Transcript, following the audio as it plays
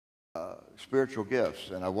spiritual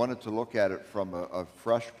gifts, and I wanted to look at it from a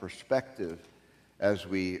fresh perspective as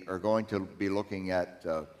we are going to be looking at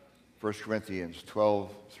 1 Corinthians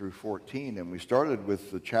 12 through 14. And we started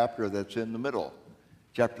with the chapter that's in the middle,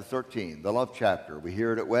 chapter 13, the love chapter. We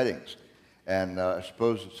hear it at weddings. And I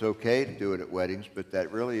suppose it's okay to do it at weddings, but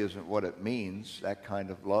that really isn't what it means, that kind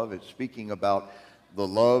of love. It's speaking about the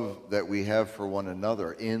love that we have for one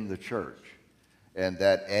another in the church, and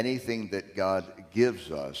that anything that God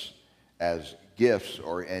gives us as gifts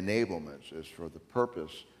or enablements is for the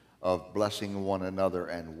purpose of blessing one another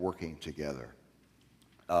and working together.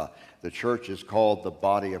 The church is called the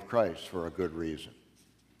body of Christ for a good reason.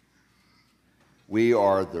 We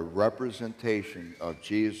are the representation of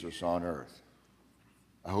Jesus on earth.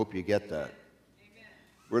 I hope you get that. Amen.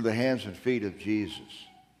 We're the hands and feet of Jesus.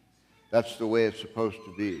 That's the way it's supposed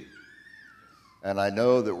to be. And I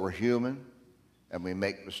know that we're human and we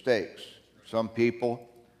make mistakes. Some people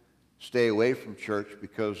stay away from church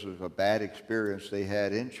because of a bad experience they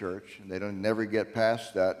had in church, and they don't never get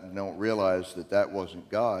past that and don't realize that that wasn't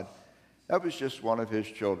God. That was just one of his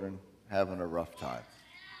children having a rough time.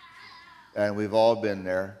 And we've all been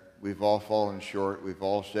there. We've all fallen short. We've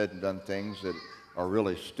all said and done things that are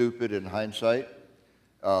really stupid in hindsight.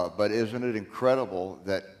 But isn't it incredible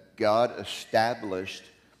that God established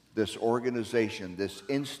this organization, this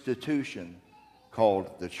institution called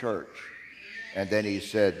the church? And then he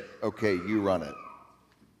said, okay, you run it.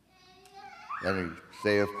 And he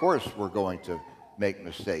say, of course we're going to make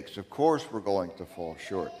mistakes. Of course we're going to fall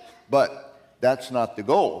short. But that's not the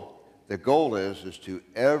goal. The goal is to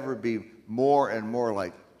ever be more and more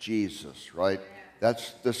like Jesus, right?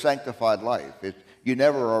 That's the sanctified life. You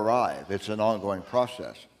never arrive. It's an ongoing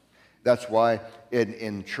process. That's why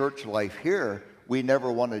in church life here, we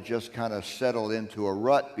never want to just kind of settle into a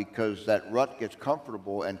rut, because that rut gets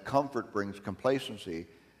comfortable, and comfort brings complacency,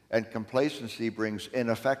 and complacency brings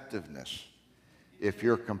ineffectiveness. If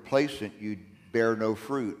you're complacent, you bear no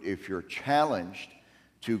fruit. If you're challenged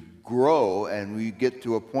to grow and you get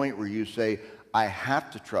to a point where you say, I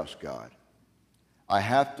have to trust God, I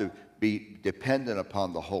have to be dependent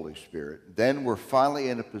upon the Holy Spirit, then we're finally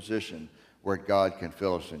in a position where God can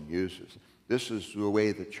fill us and use us. This is the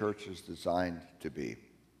way the church is designed to be.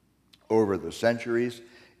 Over the centuries,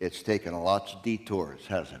 it's taken lots of detours,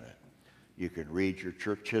 hasn't it? You can read your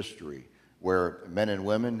church history where men and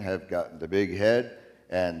women have gotten the big head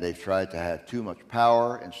and they've tried to have too much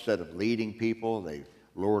power. Instead of leading people, they've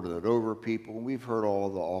lorded it over people. And we've heard all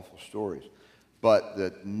the awful stories. But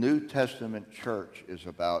the New Testament church is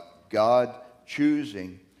about God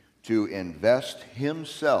choosing to invest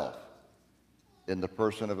himself in the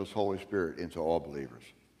person of his Holy Spirit into all believers.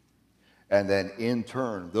 And then in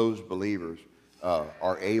turn, those believers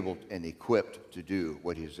are able and equipped to do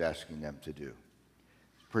what he's asking them to do.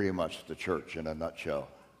 It's pretty much the church in a nutshell.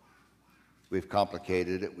 We've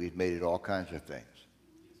complicated it. We've made it all kinds of things.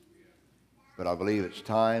 But I believe it's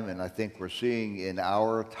time, and I think we're seeing in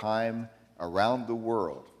our time around the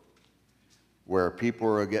world where people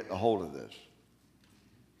are getting a hold of this,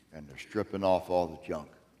 and they're stripping off all the junk,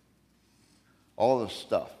 all the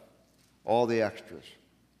stuff, all the extras.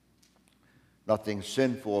 Nothing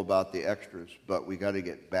sinful about the extras, but we got to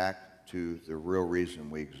get back to the real reason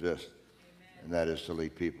we exist. Amen. And that is to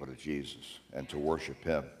lead people to Jesus and to worship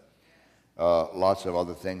him. Lots of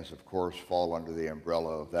other things, of course, fall under the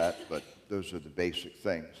umbrella of that, but those are the basic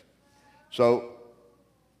things. So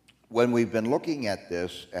when we've been looking at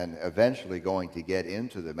this and eventually going to get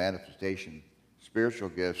into the manifestation spiritual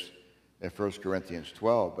gifts in 1 Corinthians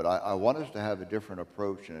 12, but I want us to have a different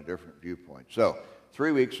approach and a different viewpoint. So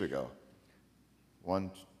 3 weeks ago,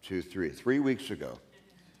 3 weeks ago,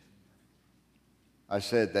 I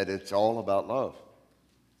said that it's all about love.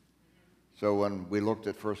 So when we looked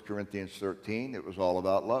at 1 Corinthians 13, it was all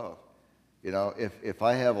about love. You know, if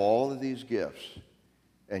I have all of these gifts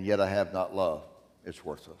and yet I have not love, it's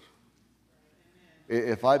worthless.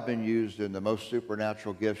 If I've been used in the most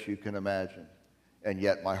supernatural gifts you can imagine, and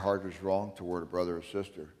yet my heart is wrong toward a brother or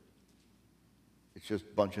sister, it's just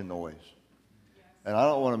a bunch of noise. And I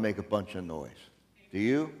don't want to make a bunch of noise. Do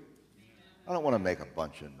you? I don't want to make a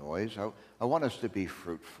bunch of noise. I want us to be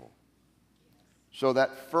fruitful. So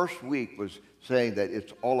that first week was saying that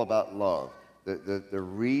it's all about love. The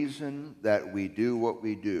reason that we do what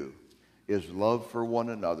we do is love for one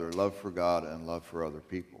another, love for God, and love for other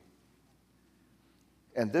people.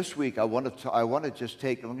 And this week I'm going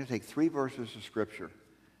to take 3 verses of Scripture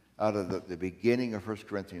out of the beginning of 1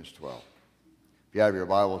 Corinthians 12. If you have your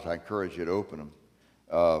Bibles, I encourage you to open them.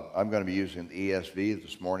 I'm going to be using the ESV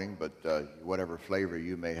this morning, but whatever flavor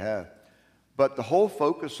you may have. But the whole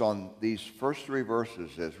focus on these first three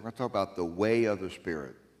verses is we're going to talk about the way of the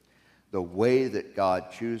Spirit, the way that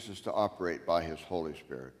God chooses to operate by his Holy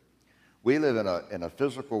Spirit. We live in a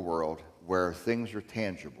physical world where things are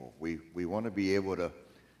tangible. We want to be able to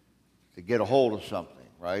get a hold of something,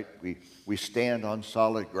 right? We stand on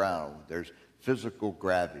solid ground. There's physical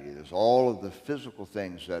gravity. There's all of the physical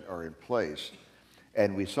things that are in place.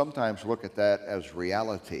 And we sometimes look at that as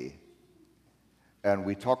reality. And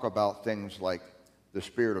we talk about things like the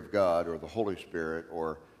Spirit of God or the Holy Spirit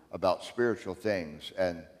or about spiritual things.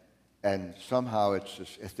 And somehow it's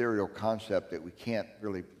this ethereal concept that we can't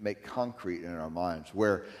really make concrete in our minds,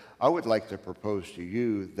 where I would like to propose to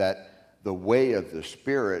you that the way of the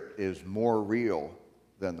Spirit is more real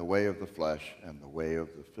than the way of the flesh and the way of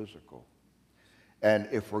the physical. And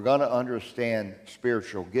if we're going to understand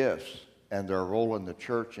spiritual gifts and their role in the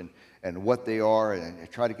church and what they are, and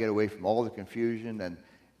try to get away from all the confusion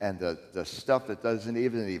and the stuff that doesn't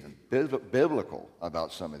even biblical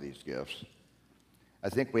about some of these gifts, I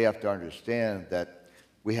think we have to understand that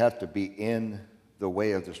we have to be in the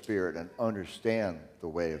way of the Spirit and understand the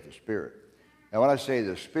way of the Spirit. Now, when I say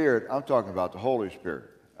the Spirit, I'm talking about the Holy Spirit.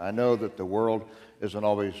 I know that the world isn't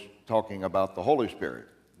always talking about the Holy Spirit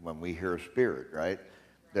when we hear Spirit, right?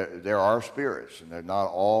 There are spirits, and they're not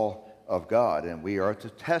all of God, and we are to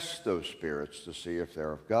test those spirits to see if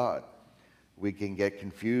they're of God. We can get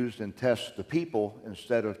confused and test the people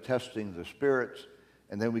instead of testing the spirits,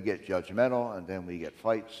 and then we get judgmental, and then we get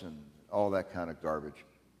fights and all that kind of garbage.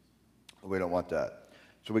 We don't want that.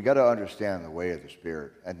 So we got to understand the way of the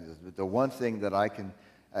Spirit. And the one thing that I can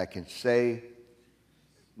say,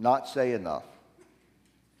 not say enough,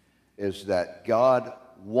 is that God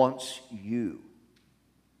wants you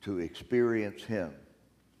to experience him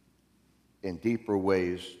in deeper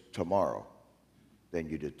ways tomorrow than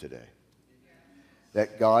you did today.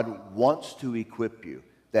 That God wants to equip you,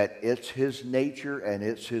 that it's his nature and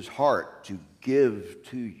it's his heart to give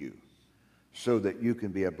to you so that you can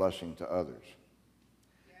be a blessing to others.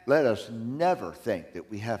 Let us never think that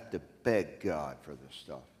we have to beg God for this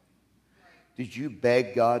stuff. Did you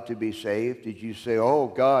beg God to be saved? Did you say, oh,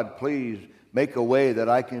 God, please make a way that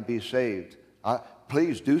I can be saved?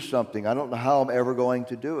 Please do something. I don't know how I'm ever going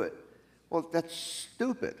to do it. Well, that's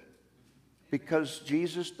stupid, because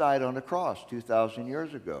Jesus died on the cross 2,000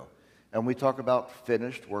 years ago. And we talk about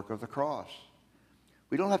finished work of the cross.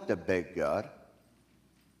 We don't have to beg God.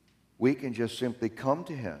 We can just simply come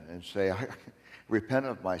to him and say, I repent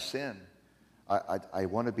of my sin. I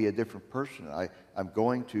want to be a different person. I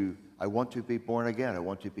want to be born again. I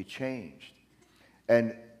want to be changed.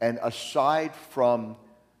 And aside from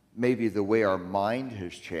maybe the way our mind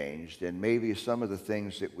has changed and maybe some of the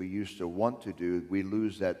things that we used to want to do, we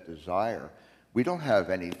lose that desire. We don't have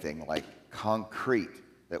anything like concrete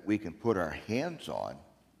that we can put our hands on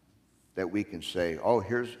that we can say, oh,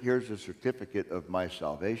 here's a certificate of my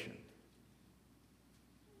salvation.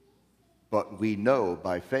 But we know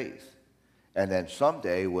by faith. And then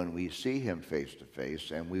someday when we see him face to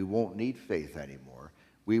face and we won't need faith anymore,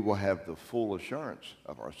 we will have the full assurance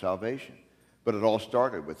of our salvation. But it all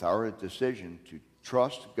started with our decision to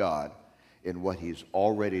trust God in what he's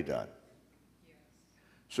already done. Yes.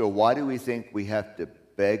 So why do we think we have to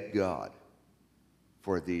beg God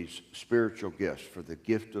for these spiritual gifts, for the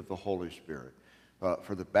gift of the Holy Spirit,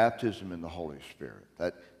 for the baptism in the Holy Spirit,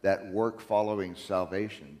 that work following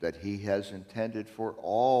salvation that he has intended for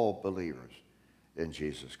all believers in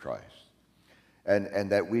Jesus Christ?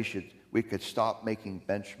 And that we could stop making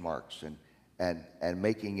benchmarks and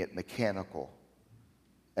making it mechanical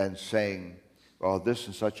and saying, well, this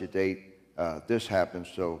and such a date, this happened,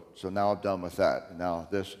 so now I'm done with that. And now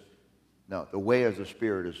this. No, the way of the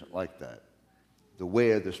Spirit isn't like that. The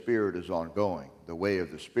way of the Spirit is ongoing. The way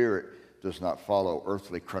of the Spirit does not follow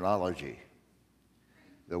earthly chronology.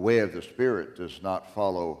 The way of the Spirit does not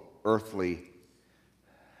follow earthly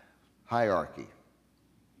hierarchy.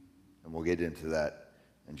 And we'll get into that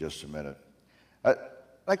in just a minute. I'd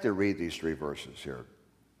like to read these three verses here.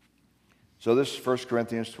 So this is 1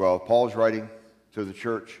 Corinthians 12. Paul's writing to the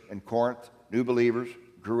church in Corinth, new believers,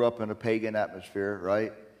 grew up in a pagan atmosphere,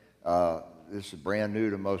 right? This is brand new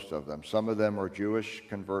to most of them. Some of them are Jewish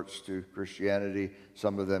converts to Christianity.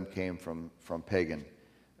 Some of them came from pagan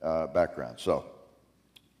backgrounds. So,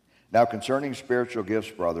 now concerning spiritual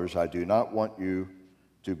gifts, brothers, I do not want you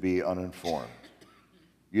to be uninformed.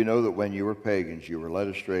 You know that when you were pagans, you were led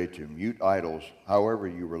astray to mute idols, however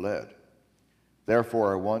you were led.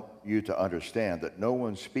 Therefore, I want you to understand that no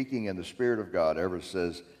one speaking in the Spirit of God ever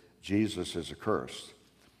says Jesus is accursed,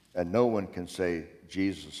 and no one can say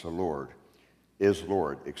Jesus the Lord is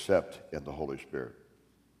Lord except in the Holy Spirit.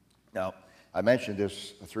 Now, I mentioned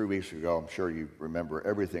this 3 weeks ago. I'm sure you remember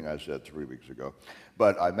everything I said 3 weeks ago.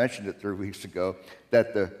 But I mentioned it 3 weeks ago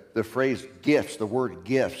that the phrase gifts, the word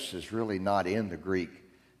gifts, is really not in the Greek.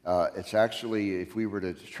 It's actually, if we were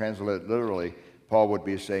to translate it literally, Paul would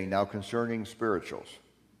be saying, now concerning spirituals.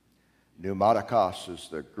 Pneumatikos is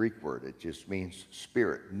the Greek word. It just means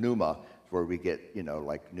spirit. Pneuma is where we get,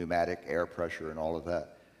 like pneumatic, air pressure and all of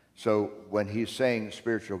that. So when he's saying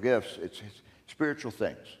spiritual gifts, it's spiritual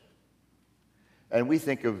things. And we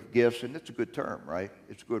think of gifts, and it's a good term, right?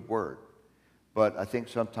 It's a good word. But I think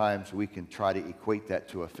sometimes we can try to equate that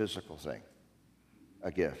to a physical thing,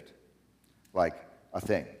 a gift, like a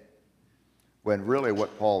thing. When really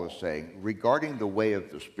what Paul is saying, regarding the way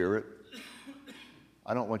of the Spirit,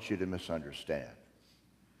 I don't want you to misunderstand.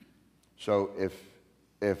 So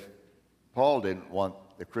if Paul didn't want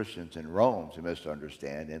the Christians in Rome to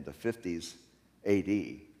misunderstand in the 50s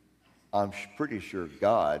AD, I'm pretty sure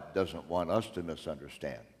God doesn't want us to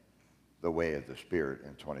misunderstand the way of the Spirit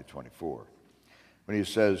in 2024. When he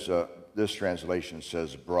says, this translation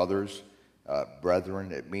says brothers,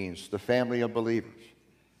 brethren, it means the family of believers.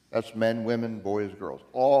 That's men, women, boys, girls,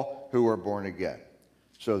 all who are born again.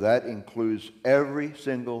 So that includes every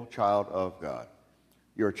single child of God.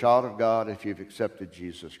 You're a child of God if you've accepted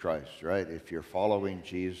Jesus Christ, right? If you're following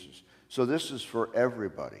Jesus. So this is for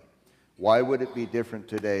everybody. Why would it be different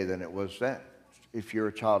today than it was then? If you're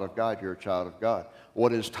a child of God, you're a child of God.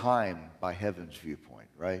 What is time by heaven's viewpoint,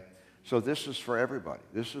 right? So this is for everybody.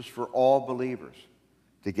 This is for all believers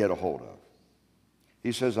to get a hold of.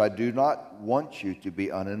 He says, I do not want you to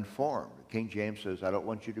be uninformed. King James says, I don't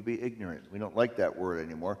want you to be ignorant. We don't like that word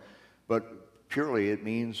anymore. But purely it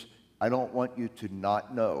means I don't want you to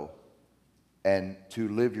not know and to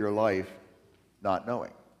live your life not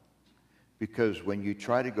knowing. Because when you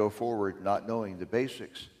try to go forward not knowing the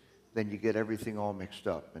basics, then you get everything all mixed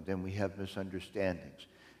up. And then we have misunderstandings.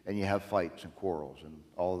 And you have fights and quarrels and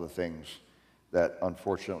all the things that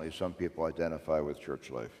unfortunately some people identify with church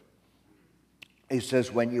life. He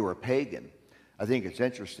says, when you were pagan, I think it's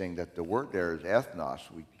interesting that the word there is ethnos.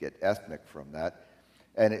 We get ethnic from that.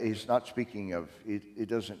 And he's not speaking of, he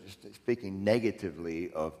doesn't speaking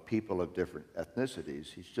negatively of people of different ethnicities.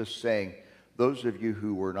 He's just saying, those of you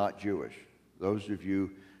who were not Jewish, those of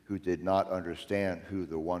you who did not understand who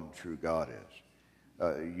the one true God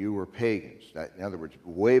is, you were pagans. In other words,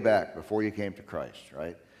 way back before you came to Christ,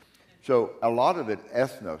 right? So a lot of it,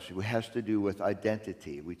 ethnos, has to do with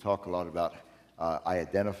identity. We talk a lot about I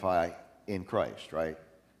identify in Christ, right?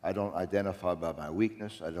 I don't identify by my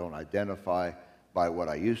weakness. I don't identify by what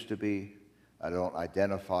I used to be. I don't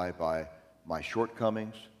identify by my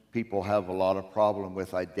shortcomings. People have a lot of problem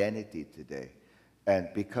with identity today. And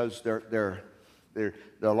because they're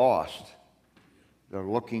lost, they're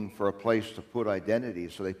looking for a place to put identity,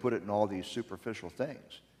 so they put it in all these superficial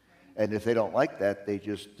things. And if they don't like that, they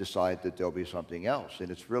just decide that there'll be something else. And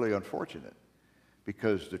it's really unfortunate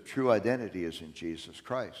because the true identity is in Jesus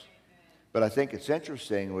Christ. But I think it's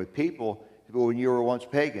interesting with people, when you were once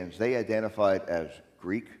pagans, they identified as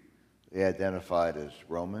Greek, they identified as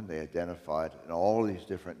Roman, they identified in all these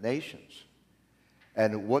different nations.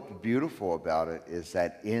 And what's beautiful about it is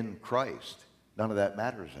that in Christ, none of that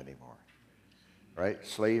matters anymore, right?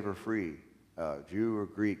 Slave or free, Jew or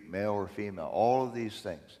Greek, male or female, all of these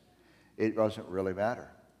things, it doesn't really matter.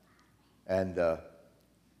 And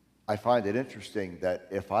I find it interesting that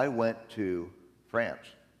if I went to France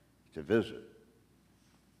to visit,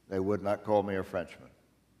 they would not call me a Frenchman.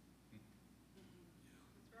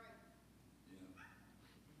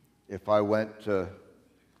 If I went to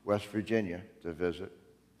West Virginia to visit,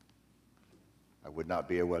 I would not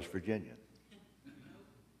be a West Virginian.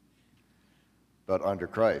 But under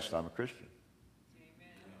Christ, I'm a Christian.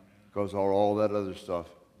 Because all that other stuff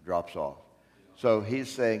drops off. So he's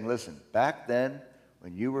saying, listen, back then,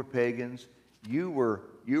 when you were pagans, you were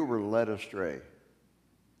led astray.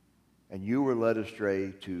 And you were led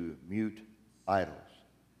astray to mute idols,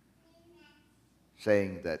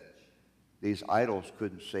 saying that these idols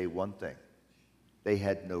couldn't say one thing. They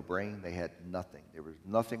had no brain. They had nothing. There was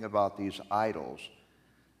nothing about these idols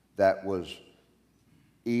that was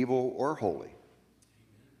evil or holy.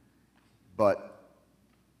 But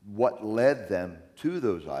what led them to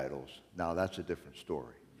those idols, now that's a different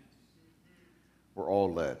story. We're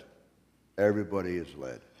all led. Everybody is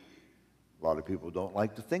led. A lot of people don't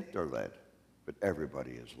like to think they're led, but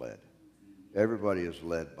everybody is led. Everybody is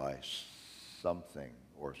led by something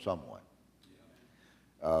or someone.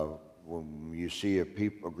 When you see a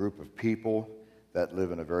group of people that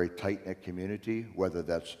live in a very tight-knit community, whether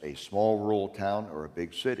that's a small rural town or a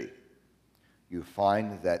big city, you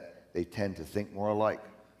find that they tend to think more alike.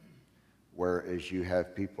 whereas you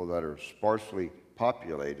have people that are sparsely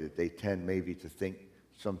populated, they tend maybe to think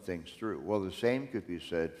some things through. Well, the same could be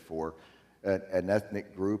said for an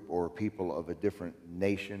ethnic group or people of a different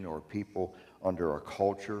nation or people under a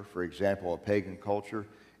culture. For example, a pagan culture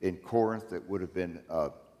in Corinth, it would have been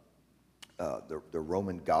the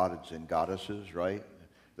Roman gods and goddesses, right?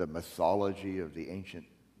 The mythology of the ancient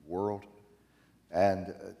world.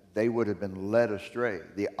 And they would have been led astray.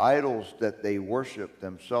 The idols that they worshiped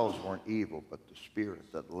themselves weren't evil, but the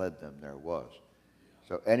spirit that led them there was.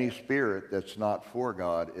 So any spirit that's not for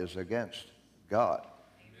God is against God.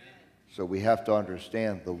 Amen. So we have to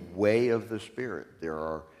understand the way of the Spirit. There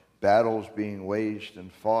are battles being waged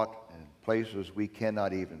and fought in places we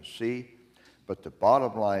cannot even see. But the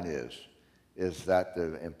bottom line is that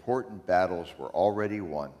the important battles were already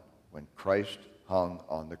won when Christ hung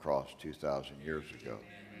on the cross 2,000 years ago.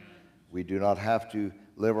 Amen. We do not have to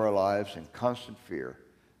live our lives in constant fear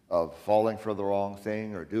of falling for the wrong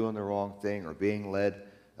thing or doing the wrong thing or being led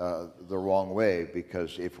the wrong way,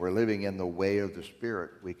 because if we're living in the way of the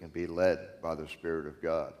Spirit, we can be led by the Spirit of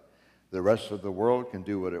God. The rest of the world can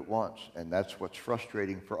do what it wants, and that's what's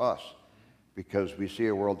frustrating for us, because we see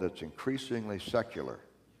a world that's increasingly secular.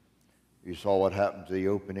 You saw what happened to the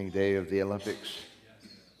opening day of the Olympics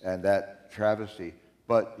and that travesty.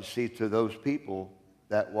 But you see, to those people,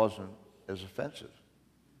 that wasn't as offensive.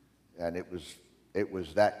 And it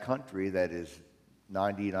was that country that is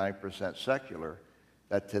 99% secular,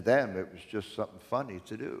 that to them it was just something funny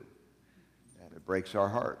to do. And it breaks our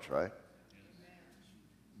hearts, right?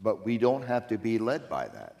 But we don't have to be led by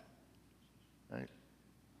that. Right?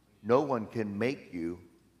 No one can make you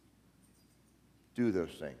do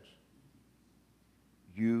those things.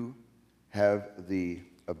 You have the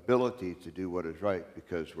ability to do what is right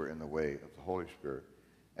because we're in the way of the Holy Spirit,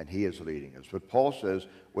 and He is leading us. But Paul says,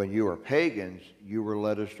 when you were pagans, you were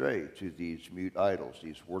led astray to these mute idols,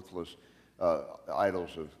 these worthless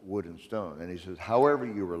idols of wood and stone. And he says, however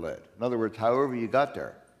you were led. In other words, however you got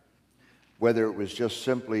there. Whether it was just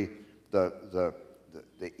simply the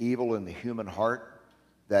evil in the human heart,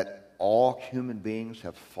 that all human beings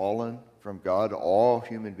have fallen from God. All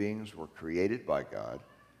human beings were created by God.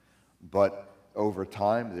 But over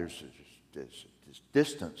time, there's this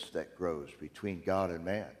distance that grows between God and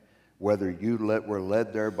man. Whether you were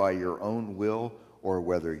led there by your own will, or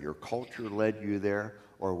whether your culture led you there,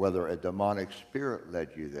 or whether a demonic spirit led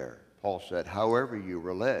you there. Paul said, however you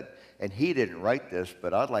were led. And he didn't write this,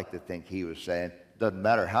 but I'd like to think he was saying, doesn't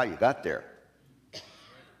matter how you got there.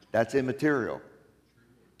 That's immaterial.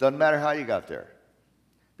 Doesn't matter how you got there.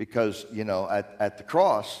 Because, you know, at the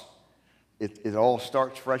cross, it all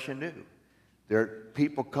starts fresh and new.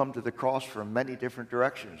 People come to the cross from many different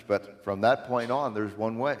directions, but from that point on, there's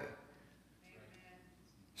one way.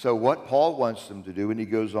 So what Paul wants them to do, and he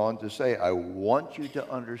goes on to say, I want you to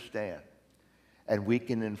understand, and we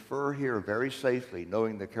can infer here very safely,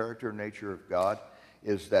 knowing the character and nature of God,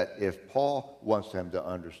 is that if Paul wants them to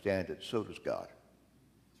understand it, so does God.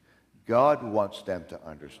 God wants them to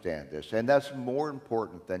understand this, and that's more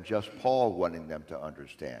important than just Paul wanting them to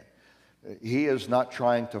understand. He is not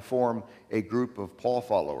trying to form a group of Paul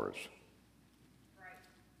followers.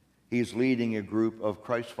 He's leading a group of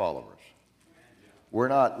Christ followers. We're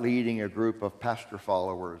not leading a group of pastor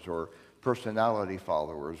followers or personality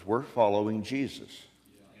followers. We're following Jesus.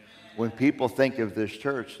 When people think of this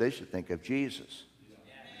church, they should think of Jesus.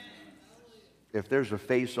 If there's a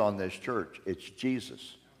face on this church, it's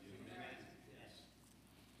Jesus.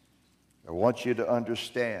 I want you to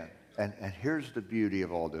understand, and here's the beauty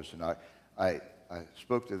of all this, and I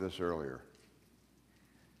spoke to this earlier.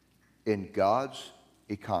 In God's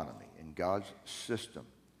economy, in God's system,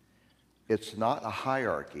 it's not a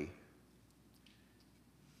hierarchy.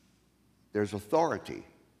 There's authority,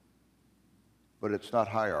 but it's not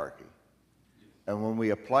hierarchy. And when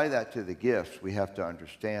we apply that to the gifts, we have to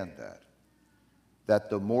understand that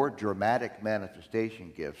the more dramatic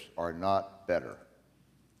manifestation gifts are not better.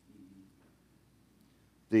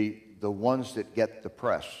 The ones that get the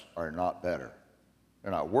press are not better.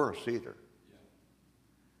 They're not worse either.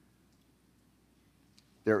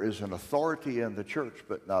 There is an authority in the church,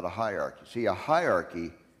 but not a hierarchy. See, a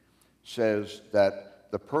hierarchy says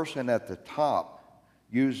that the person at the top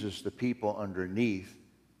uses the people underneath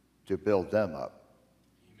to build them up.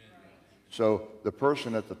 So the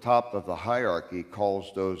person at the top of the hierarchy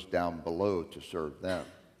calls those down below to serve them.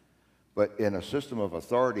 But in a system of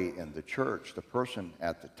authority in the church, the person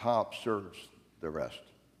at the top serves the rest.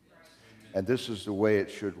 And this is the way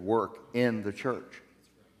it should work in the church.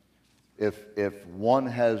 If one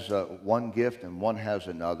has one gift and one has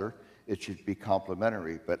another, it should be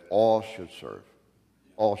complementary, but all should serve.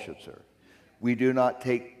 All should serve. We do not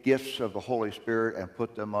take gifts of the Holy Spirit and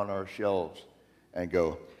put them on our shelves and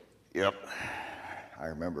go, yep, I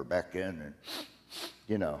remember back then,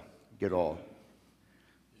 and, get all,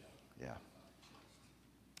 yeah.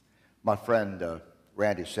 My friend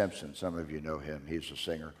Randy Simpson, some of you know him. He's a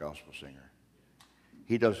singer, gospel singer.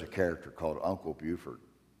 He does a character called Uncle Buford,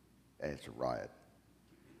 and it's a riot.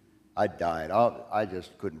 I died. I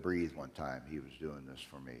just couldn't breathe one time he was doing this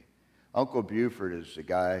for me. Uncle Buford is the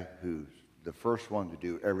guy who's the first one to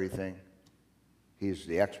do everything. He's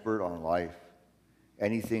the expert on life.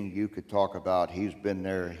 Anything you could talk about, he's been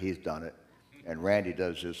there, he's done it. And Randy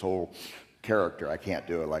does this whole character. I can't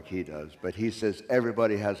do it like he does. But he says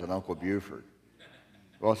everybody has an Uncle Buford.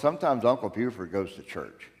 Well, sometimes Uncle Buford goes to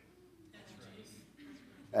church.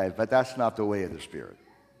 But that's not the way of the Spirit.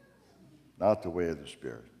 Not the way of the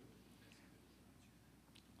Spirit.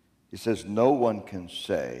 He says, no one can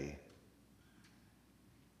say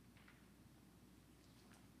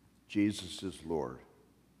Jesus is Lord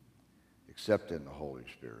except in the Holy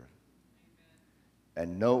Spirit.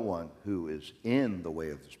 And no one who is in the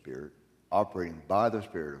way of the Spirit, operating by the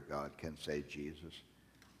Spirit of God, can say Jesus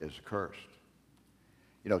is cursed.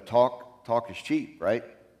 Talk is cheap, right?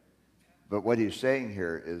 But what he's saying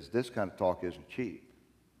here is this kind of talk isn't cheap.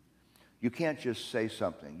 You can't just say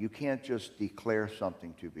something. You can't just declare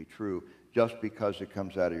something to be true just because it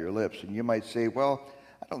comes out of your lips. And you might say, well,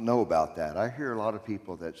 I don't know about that. I hear a lot of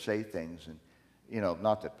people that say things, and,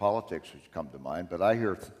 not that politics has come to mind, but I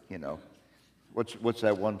hear, what's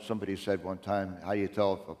that one somebody said one time, how you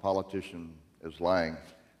tell if a politician is lying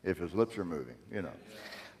if his lips are moving,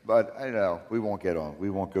 But, we won't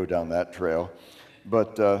go down that trail.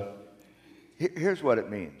 But here's what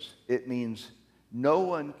it means. It means no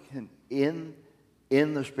one can, in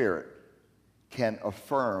the Spirit, can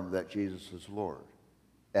affirm that Jesus is Lord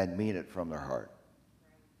and mean it from their heart.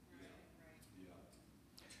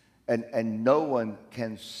 And no one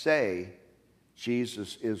can say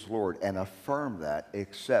Jesus is Lord and affirm that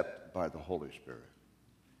except by the Holy Spirit.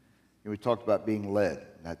 We talked about being led,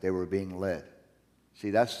 that they were being led. See,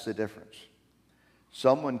 that's the difference.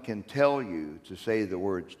 Someone can tell you to say the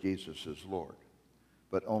words Jesus is Lord,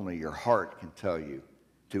 but only your heart can tell you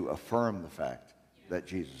to affirm the fact that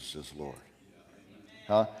Jesus is Lord.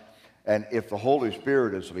 Huh? And if the Holy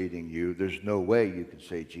Spirit is leading you, there's no way you can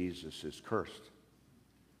say Jesus is cursed.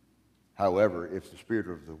 However, if the spirit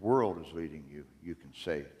of the world is leading you, you can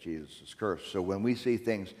say Jesus is cursed. So when we see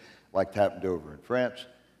things like happened over in France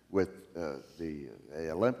with the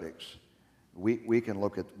Olympics, we can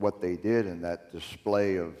look at what they did in that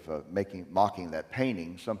display of mocking that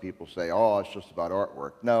painting. Some people say, oh, it's just about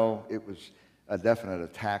artwork. No, it was a definite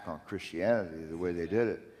attack on Christianity, the way they did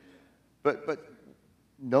it. But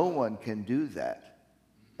no one can do that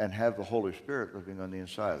and have the Holy Spirit living on the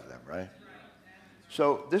inside of them, right?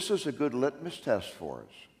 So this is a good litmus test for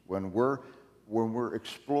us when we're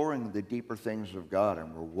exploring the deeper things of God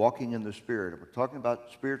and we're walking in the Spirit and we're talking about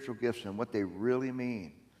spiritual gifts and what they really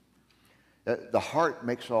mean. The heart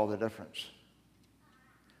makes all the difference.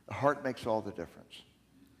 The heart makes all the difference.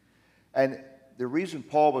 And the reason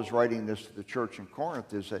Paul was writing this to the church in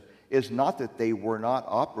Corinth is not that they were not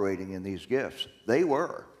operating in these gifts. They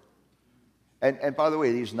were. And by the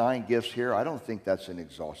way, these 9 gifts here, I don't think that's an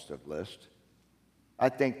exhaustive list. I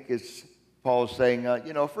think it's Paul is saying,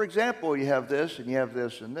 for example, you have this and you have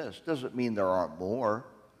this and this. Doesn't mean there aren't more.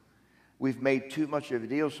 We've made too much of a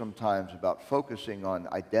deal sometimes about focusing on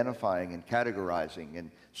identifying and categorizing and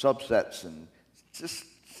subsets, and just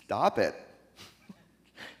stop it.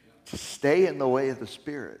 Just stay in the way of the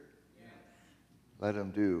Spirit. Let him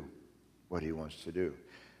do what he wants to do.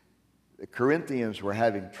 The Corinthians were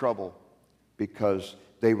having trouble because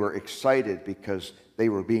they were excited because they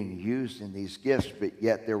were being used in these gifts, but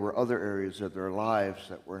yet there were other areas of their lives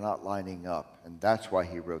that were not lining up, and that's why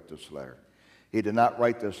he wrote this letter. He did not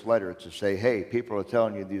write this letter to say, hey, people are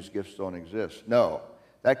telling you these gifts don't exist. No,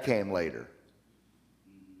 that came later.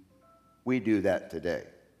 We do that today.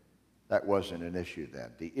 That wasn't an issue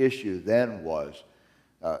then. The issue then was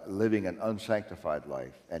living an unsanctified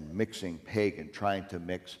life and mixing pagan, trying to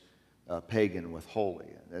mix pagan with holy.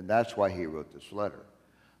 And that's why he wrote this letter.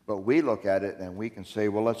 But we look at it and we can say,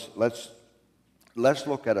 well, let's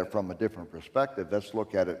look at it from a different perspective. Let's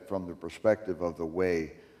look at it from the perspective of the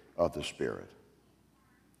way of the Spirit.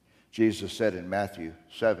 Jesus said in Matthew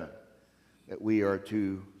 7 that we are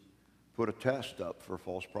to put a test up for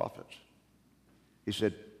false prophets. He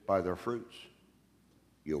said, by their fruits,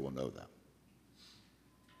 you will know them.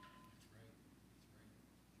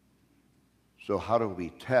 So how do we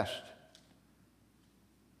test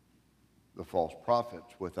the false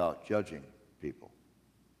prophets without judging people?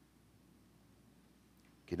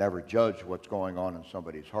 can never judge what's going on in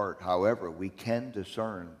somebody's heart. However, we can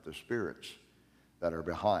discern the spirits that are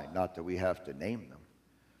behind. Not that we have to name them,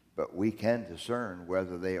 but we can discern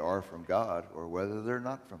whether they are from God or whether they're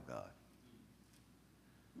not from God.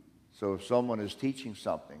 So if someone is teaching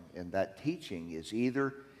something, and that teaching is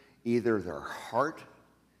either their heart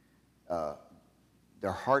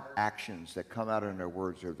actions that come out in their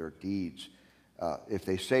words or their deeds, if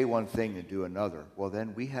they say one thing and do another, well,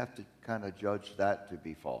 then we have to kind of judge that to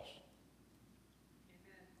be false.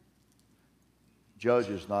 Amen. Judge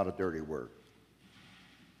is not a dirty word.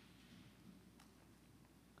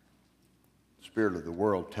 The spirit of the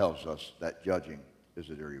world tells us that judging is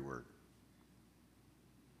a dirty word.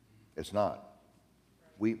 It's not.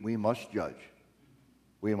 We must judge.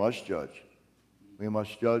 We must judge. We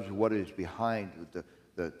must judge what is behind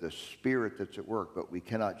the spirit that's at work, but we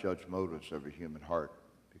cannot judge motives of a human heart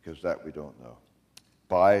because that we don't know.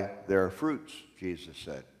 By their fruits, Jesus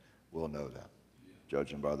said, we'll know them.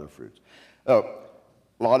 Judge them by their fruits. Oh,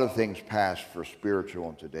 a lot of things pass for spiritual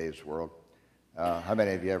in today's world. How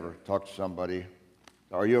many of you ever talked to somebody,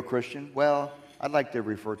 are you a Christian? Well, I'd like to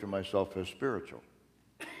refer to myself as spiritual.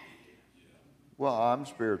 Well, I'm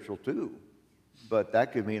spiritual too, but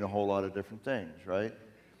that could mean a whole lot of different things, right?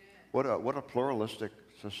 What a pluralistic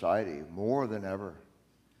society, more than ever,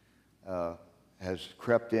 has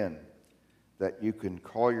crept in, that you can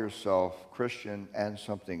call yourself Christian and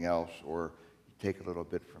something else, or you take a little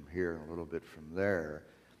bit from here and a little bit from there.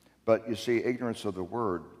 But you see, ignorance of the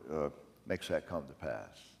word makes that come to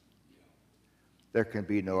pass. There can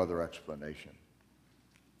be no other explanation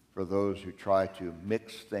for those who try to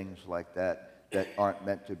mix things like that aren't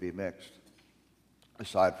meant to be mixed,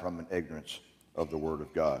 aside from an ignorance of the Word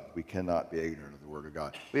of God. We cannot be ignorant of the Word of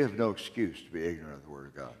God. We have no excuse to be ignorant of the Word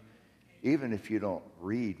of God. Even if you don't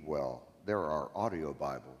read well, there are audio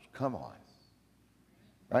Bibles. Come on.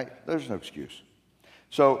 Right? There's no excuse.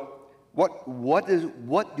 So what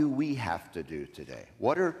do we have to do today?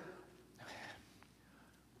 What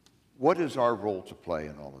is our role to play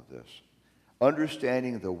in all of this?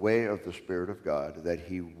 Understanding the way of the Spirit of God, that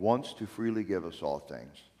He wants to freely give us all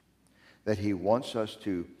things, that He wants us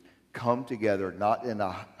to come together not in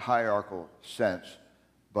a hierarchical sense,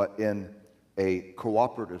 but in a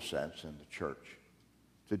cooperative sense in the church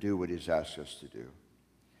to do what He's asked us to do.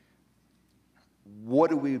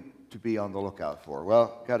 What are we to be on the lookout for?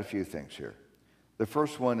 Well, got a few things here. The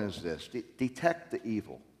first one is this: detect the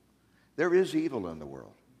evil. There is evil in the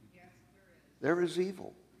world. Yes, there is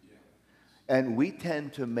evil. And we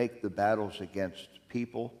tend to make the battles against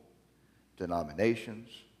people, denominations,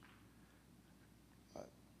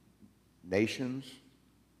 nations,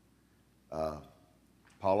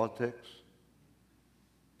 politics,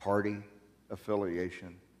 party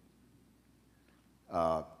affiliation,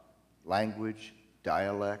 language,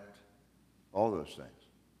 dialect, all those things.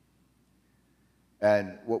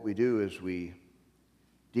 And what we do is we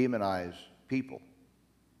demonize people.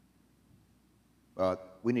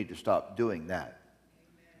 We need to stop doing that.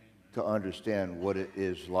 Amen. To understand what it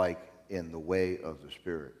is like in the way of the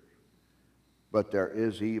Spirit. But there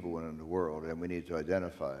is evil in the world, and we need to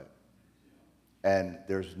identify it. And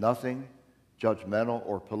there's nothing judgmental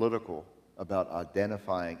or political about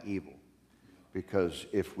identifying evil. Because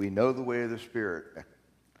if we know the way of the Spirit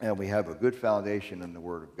and we have a good foundation in the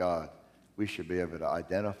Word of God, we should be able to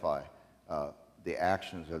identify the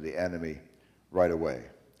actions of the enemy right away.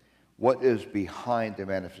 What is behind the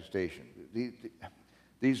manifestation?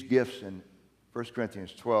 These gifts in 1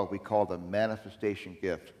 Corinthians 12, we call them manifestation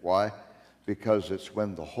gifts. Why? Because it's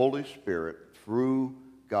when the Holy Spirit, through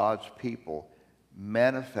God's people,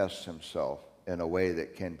 manifests Himself in a way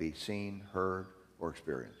that can be seen, heard, or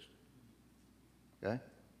experienced. Okay?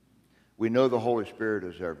 We know the Holy Spirit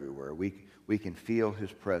is everywhere. We can feel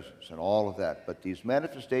His presence and all of that. But these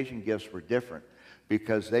manifestation gifts were different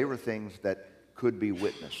because they were things that could be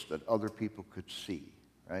witnessed, that other people could see,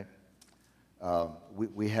 right?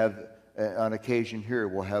 We have, on occasion here,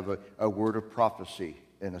 we'll have a word of prophecy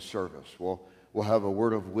in a service. We'll have a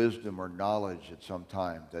word of wisdom or knowledge at some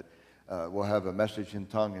time. That we'll have a message in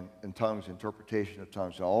tongues, interpretation of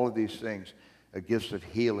tongues, and all of these things, gifts of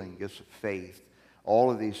healing, gifts of faith, all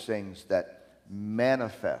of these things that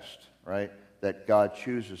manifest, right? That God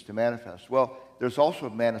chooses to manifest. Well, there's also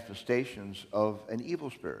manifestations of an evil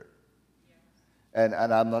spirit. And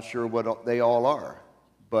I'm not sure what they all are,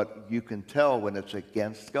 but you can tell when it's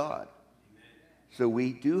against God. Amen. So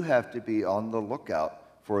we do have to be on the lookout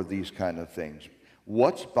for these kind of things.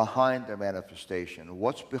 What's behind the manifestation?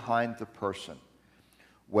 What's behind the person?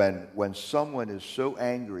 When someone is so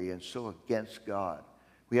angry and so against God,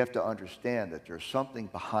 We have to understand that there's something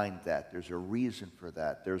behind that. There's a reason for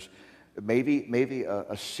that. There's maybe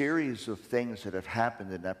a series of things that have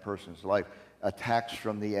happened in that person's life. Attacks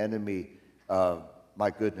from the enemy. My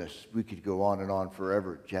goodness, we could go on and on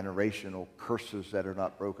forever. Generational curses that are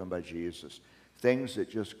not broken by Jesus. Things that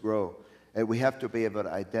just grow. And we have to be able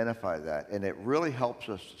to identify that. And it really helps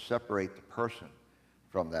us to separate the person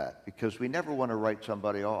from that, because we never want to write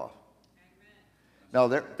somebody off. Now,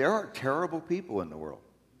 there are terrible people in the world.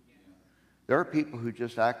 There are people who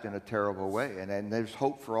just act in a terrible way, and there's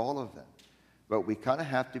hope for all of them. But we kind of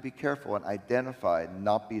have to be careful and identify and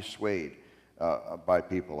not be swayed by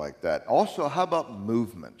people like that. Also, how about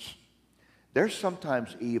movements? There's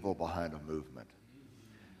sometimes evil behind a movement.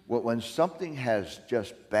 When something has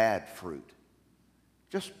just bad fruit,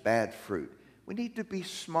 we need to be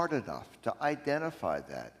smart enough to identify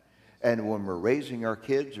that. And when we're raising our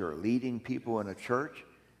kids or leading people in a church,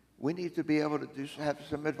 we need to be able to have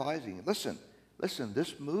some advising. Listen,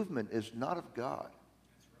 this movement is not of God.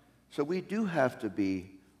 So we do have to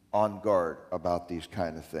be on guard about these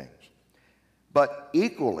kind of things. But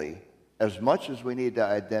equally, as much as we need to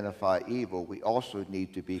identify evil, we also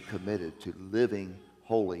need to be committed to living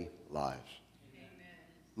holy lives. Amen.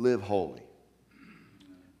 Live holy.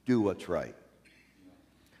 Do what's right.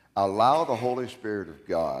 Allow the Holy Spirit of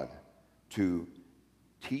God to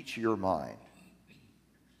teach your mind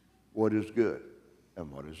what is good and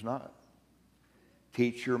what is not.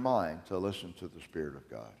 Teach your mind to listen to the Spirit of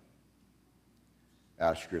God.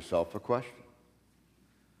 Ask yourself a question.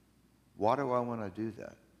 Why do I want to do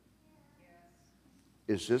that?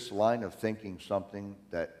 Is this line of thinking something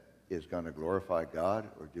that is going to glorify God,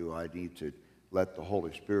 or do I need to let the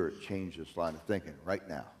Holy Spirit change this line of thinking right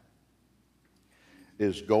now?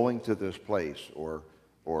 Is going to this place or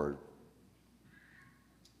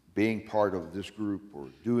being part of this group or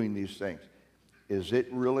doing these things, is it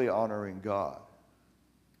really honoring God?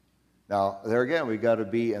 Now, there again, we got to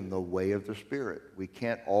be in the way of the Spirit. We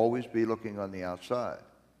can't always be looking on the outside.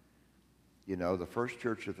 You know, the first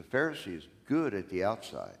church of the Pharisees, good at the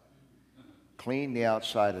outside. Clean the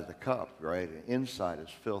outside of the cup, right? And inside is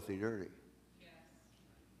filthy dirty. Yes.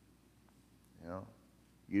 You know,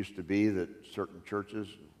 used to be that certain churches,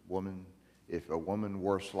 if a woman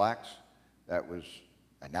wore slacks, that was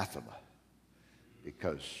anathema,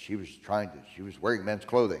 because she was wearing men's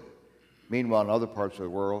clothing. Meanwhile, in other parts of the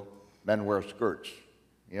world, men wear skirts.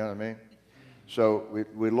 You know what I mean? So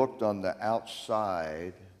we looked on the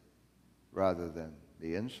outside rather than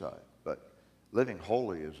the inside. But living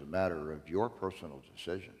holy is a matter of your personal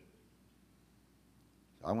decision.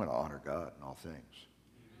 I'm going to honor God in all things.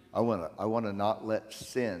 I want to not let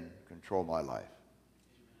sin control my life.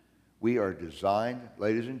 We are designed,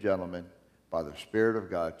 ladies and gentlemen, by the Spirit of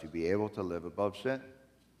God to be able to live above sin.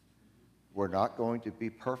 We're not going to be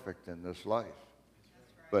perfect in this life.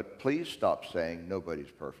 But please stop saying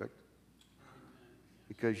nobody's perfect.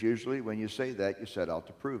 Because usually when you say that, you set out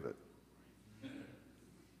to prove it.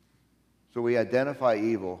 So we identify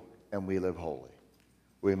evil and we live holy.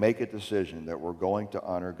 We make a decision that we're going to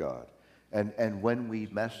honor God. And when we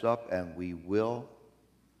mess up, and we will,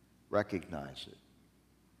 recognize it.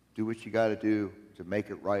 Do what you got to do to make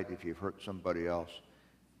it right if you've hurt somebody else,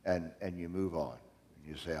 and you move on. And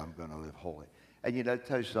you say, I'm going to live holy. And you know, I'll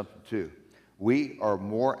tell you something too. We are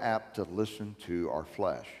more apt to listen to our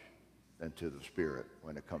flesh than to the Spirit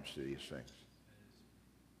when it comes to these things.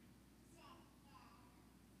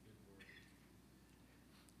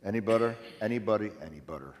 Any butter? Anybody? Any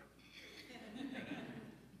butter?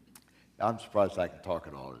 I'm surprised I can talk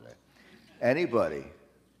it all today. Anybody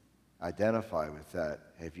identify with that?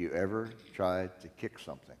 Have you ever tried to kick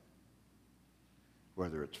something?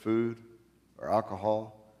 Whether it's food or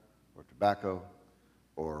alcohol or tobacco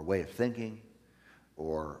or a way of thinking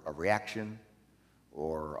or a reaction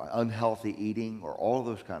or unhealthy eating or all of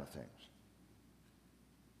those kind of things.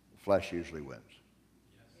 The flesh usually wins.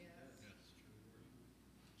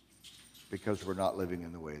 Because we're not living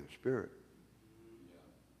in the way of the Spirit.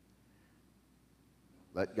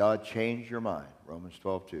 Let God change your mind. Romans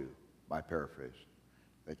 12:2, my paraphrase.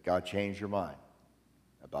 Let God change your mind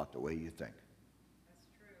about the way you think. That's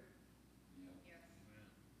true. Yes.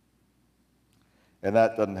 And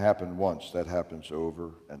that doesn't happen once. That happens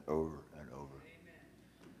over and over and over.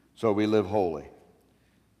 Amen. So we live holy.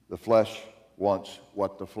 The flesh wants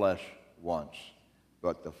what the flesh wants,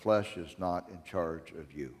 but the flesh is not in charge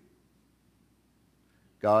of you.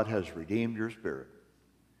 God has redeemed your spirit.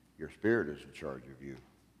 Your spirit is in charge of you.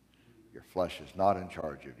 Your flesh is not in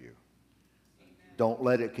charge of you. Amen. Don't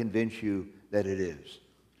let it convince you that it is.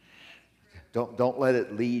 Don't let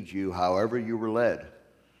it lead you, however you were led,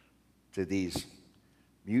 to these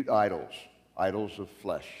Mute idols, idols of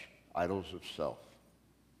flesh, idols of self.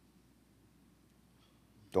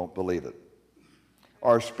 Don't believe it.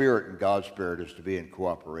 Our spirit and God's spirit is to be in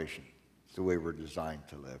cooperation. It's the way we're designed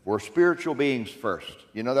to live. We're spiritual beings first.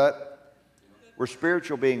 You know that? We're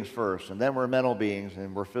spiritual beings first, and then we're mental beings,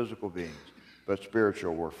 and we're physical beings. But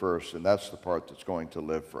spiritual, we're first, and that's the part that's going to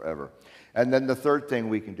live forever. And then the third thing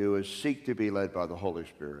we can do is seek to be led by the Holy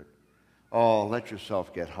Spirit. Oh, let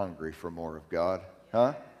yourself get hungry for more of God.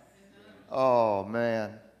 Huh? Oh,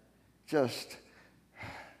 man. I'm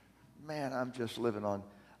just living on,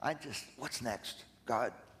 what's next?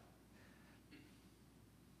 God,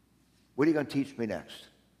 what are you going to teach me next?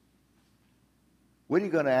 What are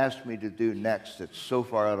you going to ask me to do next that's so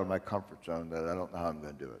far out of my comfort zone that I don't know how I'm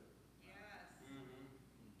going to do it?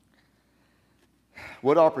 Yes.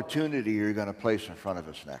 What opportunity are you going to place in front of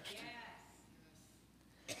us next?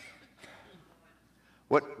 Yes.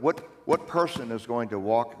 What person is going to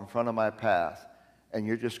walk in front of my path and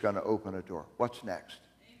you're just going to open a door? What's next?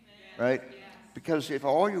 Amen. Right? Yes. Because if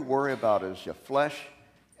all you worry about is your flesh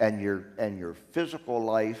and your physical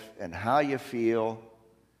life and how you feel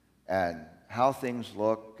and how things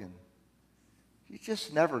look, and you're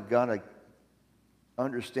just never going to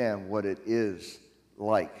understand what it is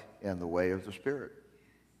like in the way of the Spirit.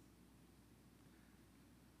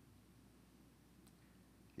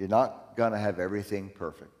 You're not going to have everything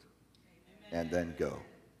perfect. Amen. And then go.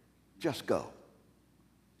 Just go.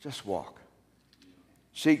 Just walk.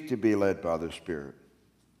 Seek to be led by the Spirit.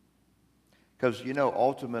 Because,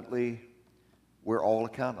 ultimately, we're all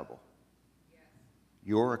accountable. Yes.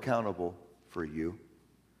 You're accountable for you.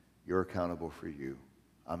 You're accountable for you.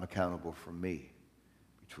 I'm accountable for me,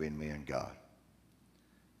 between me and God.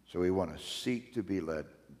 So we want to seek to be led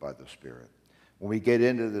by the Spirit. When we get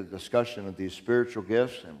into the discussion of these spiritual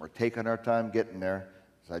gifts, and we're taking our time getting there,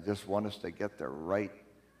 I just want us to get the right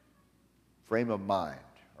frame of mind,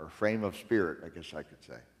 or frame of spirit, I guess I could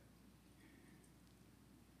say.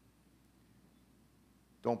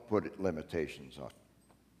 Don't put limitations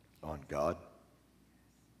on God.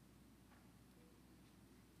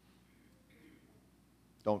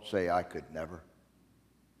 Don't say, I could never.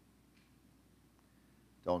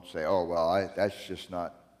 Don't say, oh, well, that's just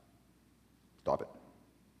not. Stop it.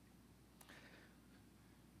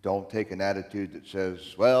 Don't take an attitude that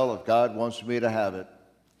says, well, if God wants me to have it,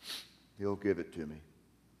 He'll give it to me.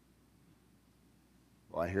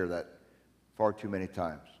 Well, I hear that far too many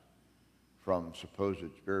times from supposed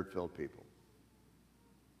Spirit-filled people.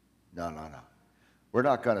 No. We're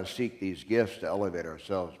not going to seek these gifts to elevate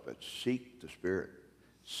ourselves, but seek the Spirit.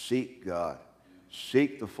 Seek God.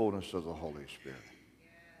 Seek the fullness of the Holy Spirit.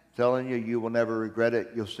 Telling you, you will never regret it.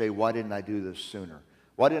 You'll say, why didn't I do this sooner?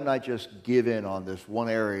 Why didn't I just give in on this one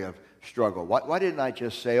area of struggle? Why didn't I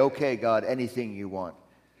just say, okay, God, anything you want?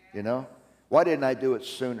 Why didn't I do it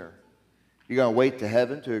sooner? You're going to wait to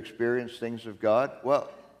heaven to experience things of God?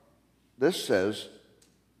 Well, this says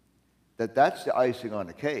that that's the icing on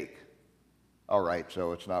the cake. All right,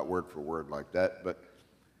 so it's not word for word like that, but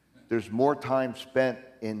there's more time spent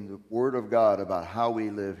in the Word of God about how we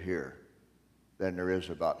live here than there is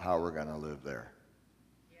about how we're going to live there.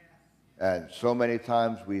 Yes. And so many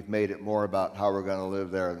times we've made it more about how we're going to live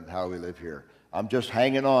there than how we live here. I'm just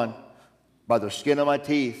hanging on by the skin of my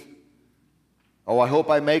teeth. Oh, I hope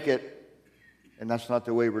I make it. And that's not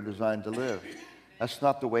the way we're designed to live. That's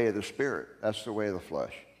not the way of the Spirit. That's the way of the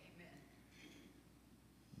flesh.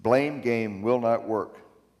 Blame game will not work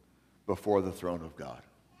before the throne of God.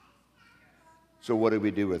 So what do we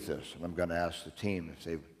do with this? And I'm going to ask the team if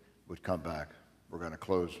they would come back. We're going to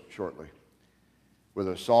close shortly with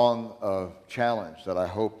a song of challenge that I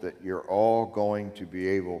hope that you're all going to be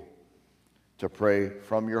able to pray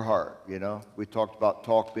from your heart. We talked about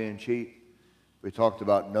talk being cheap. We talked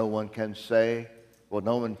about no one can say. Well,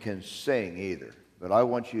 no one can sing either. But I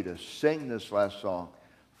want you to sing this last song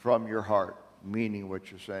from your heart, meaning what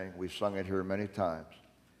you're saying. We've sung it here many times.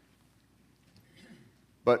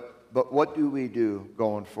 But what do we do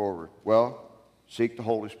going forward? Well, seek the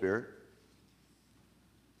Holy Spirit.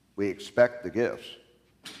 We expect the gifts.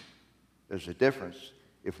 There's a difference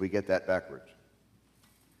if we get that backwards.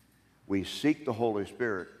 We seek the Holy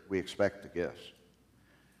Spirit. We expect the gifts.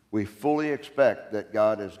 We fully expect that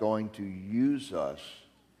God is going to use us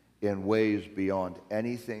in ways beyond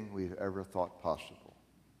anything we've ever thought possible.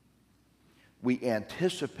 We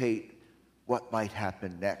anticipate what might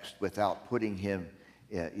happen next without putting Him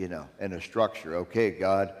in a structure. Okay,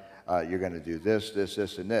 God, you're going to do this, this,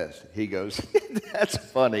 this, and this. He goes, that's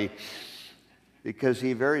funny, because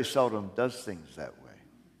He very seldom does things that way.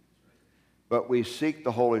 But we seek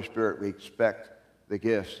the Holy Spirit. We expect the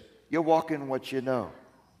gifts. You walk in what you know.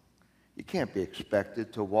 You can't be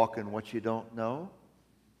expected to walk in what you don't know.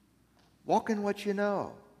 Walk in what you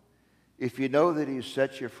know. If you know that he's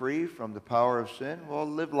set you free from the power of sin, well,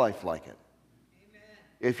 live life like it. Amen.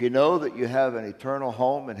 If you know that you have an eternal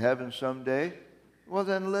home in heaven someday, well,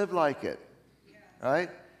 then live like it.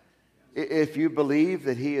 Right? If you believe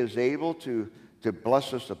that he is able to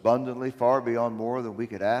bless us abundantly, far beyond more than we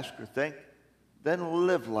could ask or think, then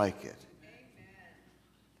live like it. Amen.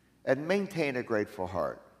 And maintain a grateful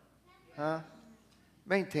heart. Huh?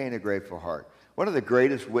 Maintain a grateful heart. One of the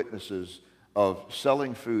greatest witnesses of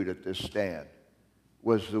selling food at this stand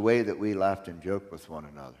was the way that we laughed and joked with one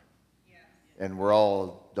another. Yes. And we're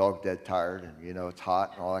all dog dead tired, and you know it's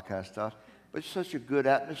hot and all that kind of stuff. But it's such a good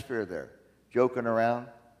atmosphere there, joking around.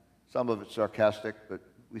 Some of it's sarcastic, but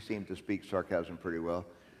we seem to speak sarcasm pretty well.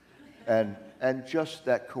 And just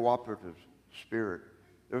that cooperative spirit.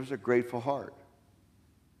 There was a grateful heart.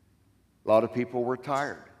 A lot of people were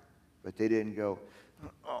tired, but they didn't go,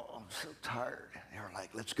 oh, I'm so tired. They were like,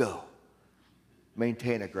 let's go.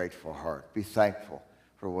 Maintain a grateful heart. Be thankful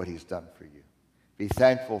for what he's done for you. Be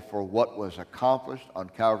thankful for what was accomplished on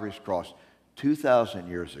Calvary's cross 2,000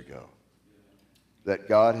 years ago that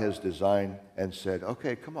God has designed and said,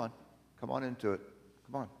 okay, come on into it.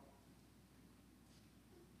 Come on.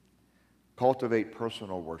 Cultivate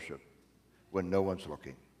personal worship when no one's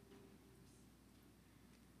looking.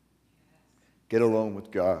 Get alone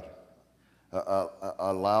with God.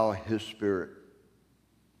 Allow his spirit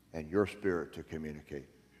and your spirit to communicate,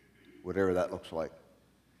 whatever that looks like.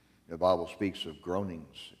 The Bible speaks of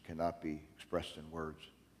groanings that cannot be expressed in words.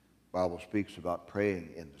 The Bible speaks about praying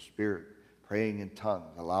in the Spirit, praying in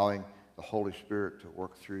tongues, allowing the Holy Spirit to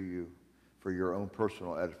work through you for your own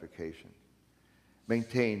personal edification.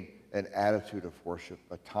 Maintain an attitude of worship,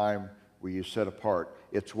 a time where you set apart.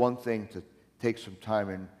 It's one thing to take some time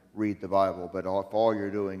and read the Bible, but if all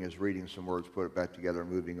you're doing is reading some words, put it back together, and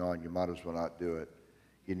moving on, you might as well not do it.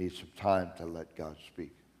 You need some time to let God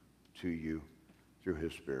speak to you through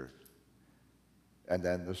his Spirit. And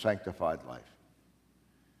then the sanctified life.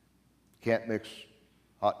 Can't mix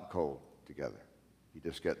hot and cold together. You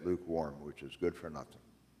just get lukewarm, which is good for nothing.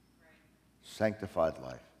 Right. Sanctified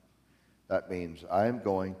life. That means I'm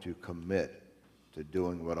going to commit to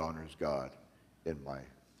doing what honors God in my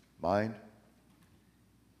mind,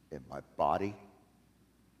 in my body,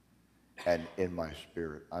 and in my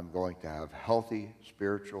spirit. I'm going to have healthy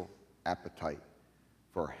spiritual appetite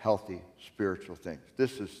for healthy spiritual things.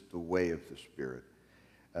 This is the way of the Spirit.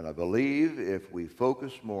 And I believe if we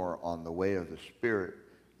focus more on the way of the Spirit,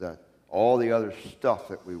 that all the other stuff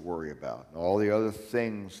that we worry about, and all the other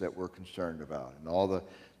things that we're concerned about, and all the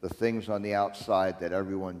things on the outside that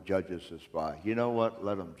everyone judges us by, you know what?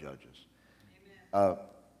 Let them judge us.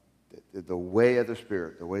 The way of the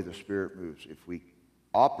Spirit, the way the Spirit moves, if we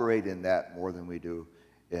operate in that more than we do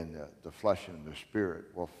in the flesh and the Spirit,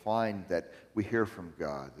 we'll find that we hear from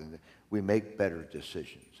God, and we make better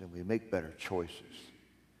decisions, and we make better choices,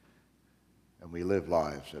 and we live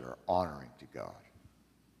lives that are honoring to God.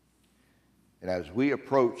 And as we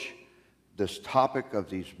approach this topic of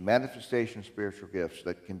these manifestation spiritual gifts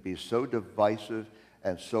that can be so divisive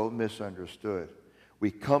and so misunderstood,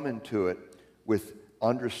 we come into it with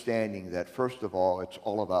understanding that, first of all, it's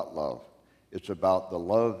all about love. It's about the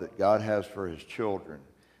love that God has for his children,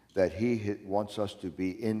 that he wants us to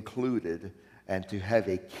be included and to have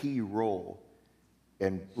a key role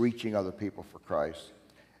in reaching other people for Christ,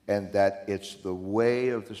 and that it's the way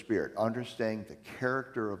of the Spirit, understanding the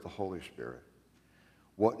character of the Holy Spirit,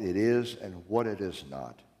 what it is and what it is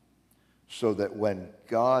not, so that when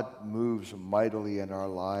God moves mightily in our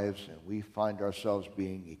lives and we find ourselves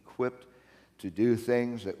being equipped to do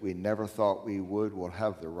things that we never thought we would, we'll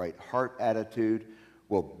have the right heart attitude,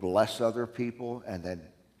 we'll bless other people, and then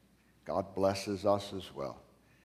God blesses us as well.